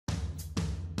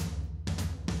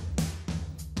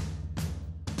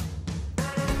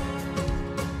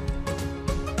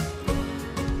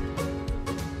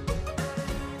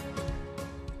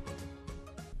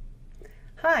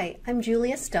Hi, I'm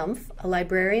Julia Stumpf, a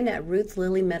librarian at Ruth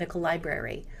Lilly Medical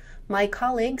Library. My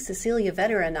colleague Cecilia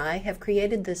Vetter and I have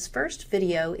created this first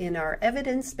video in our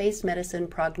Evidence-Based Medicine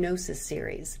Prognosis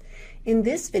series. In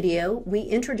this video, we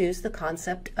introduce the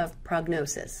concept of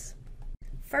prognosis.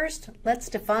 First, let's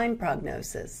define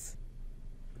prognosis.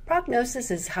 Prognosis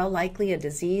is how likely a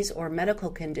disease or medical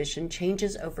condition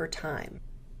changes over time.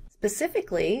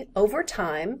 Specifically, over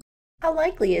time, how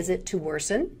likely is it to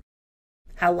worsen?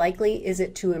 How likely is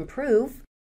it to improve?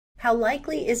 How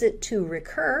likely is it to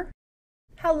recur?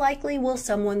 How likely will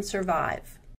someone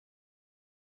survive?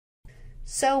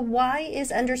 So why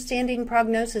is understanding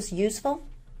prognosis useful?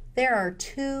 There are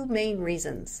two main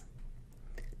reasons.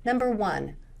 Number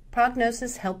one,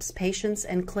 prognosis helps patients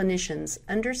and clinicians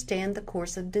understand the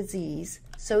course of disease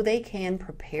so they can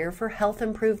prepare for health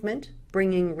improvement,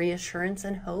 bringing reassurance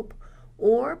and hope,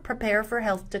 or prepare for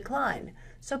health decline,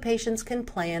 so patients can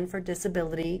plan for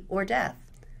disability or death.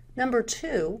 Number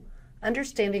two,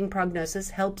 understanding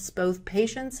prognosis helps both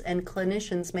patients and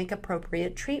clinicians make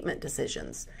appropriate treatment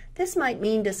decisions. This might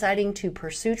mean deciding to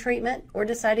pursue treatment or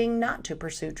deciding not to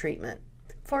pursue treatment.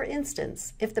 For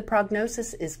instance, if the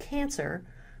prognosis is cancer,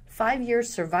 5-year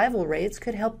survival rates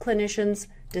could help clinicians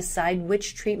decide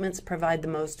which treatments provide the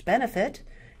most benefit,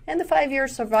 and the 5-year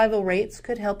survival rates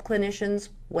could help clinicians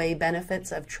weigh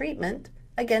benefits of treatment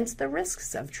against the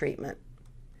risks of treatment.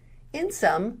 In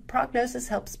sum, prognosis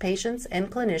helps patients and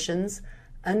clinicians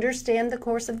understand the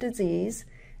course of disease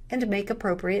and make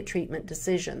appropriate treatment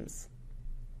decisions.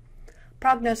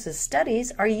 Prognosis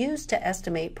studies are used to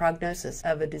estimate prognosis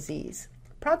of a disease.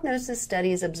 Prognosis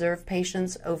studies observe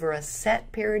patients over a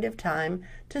set period of time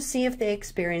to see if they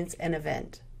experience an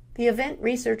event. The event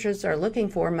researchers are looking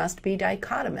for must be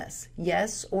dichotomous,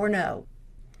 yes or no.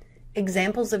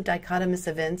 Examples of dichotomous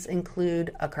events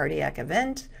include a cardiac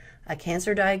event, a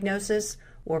cancer diagnosis,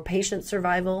 or patient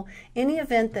survival, any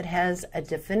event that has a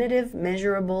definitive,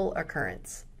 measurable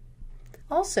occurrence.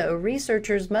 Also,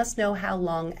 researchers must know how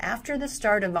long after the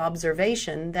start of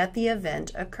observation that the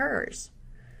event occurs.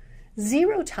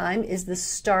 0 time is the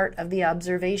start of the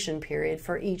observation period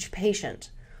for each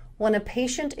patient. When a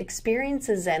patient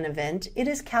experiences an event, it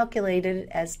is calculated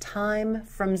as time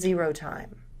from 0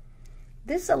 time.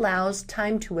 This allows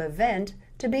time to event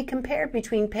to be compared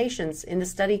between patients in a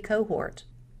study cohort,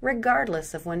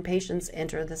 regardless of when patients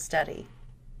enter the study.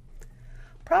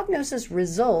 Prognosis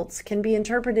results can be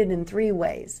interpreted in 3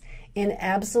 ways: in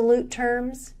absolute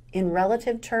terms, in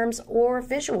relative terms, or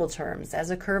visual terms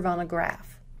as a curve on a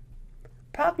graph.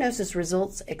 Prognosis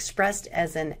results expressed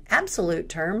as an absolute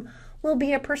term will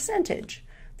be a percentage,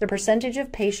 the percentage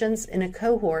of patients in a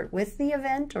cohort with the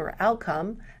event or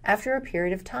outcome after a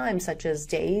period of time, such as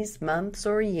days, months,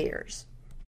 or years.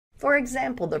 For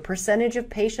example, the percentage of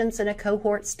patients in a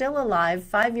cohort still alive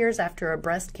 5 years after a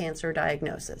breast cancer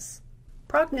diagnosis.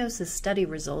 Prognosis study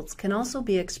results can also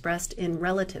be expressed in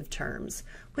relative terms,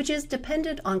 which is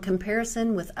dependent on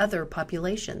comparison with other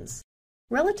populations.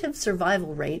 Relative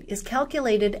survival rate is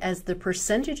calculated as the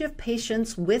percentage of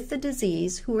patients with the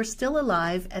disease who are still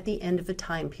alive at the end of a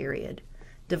time period,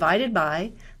 divided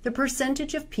by the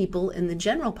percentage of people in the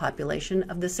general population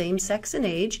of the same sex and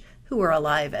age who are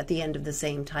alive at the end of the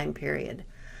same time period.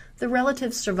 The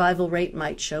relative survival rate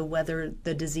might show whether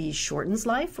the disease shortens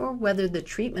life or whether the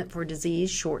treatment for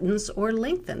disease shortens or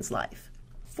lengthens life.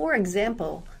 For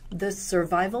example, the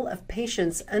survival of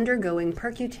patients undergoing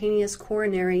percutaneous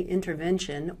coronary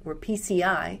intervention, or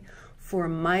PCI, for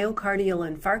myocardial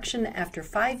infarction after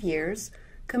 5 years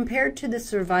compared to the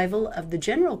survival of the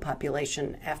general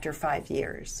population after 5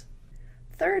 years.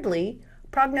 Thirdly,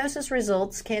 prognosis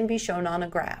results can be shown on a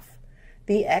graph.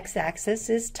 The x-axis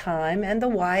is time and the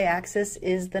y-axis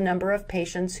is the number of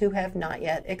patients who have not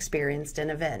yet experienced an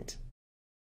event.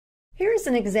 Here is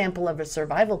an example of a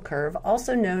survival curve,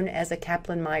 also known as a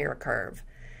Kaplan-Meier curve.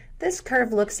 This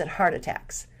curve looks at heart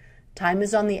attacks. Time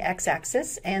is on the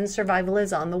x-axis and survival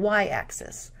is on the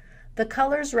y-axis. The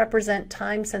colors represent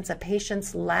time since a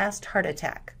patient's last heart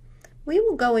attack. We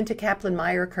will go into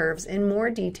Kaplan-Meier curves in more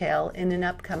detail in an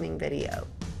upcoming video.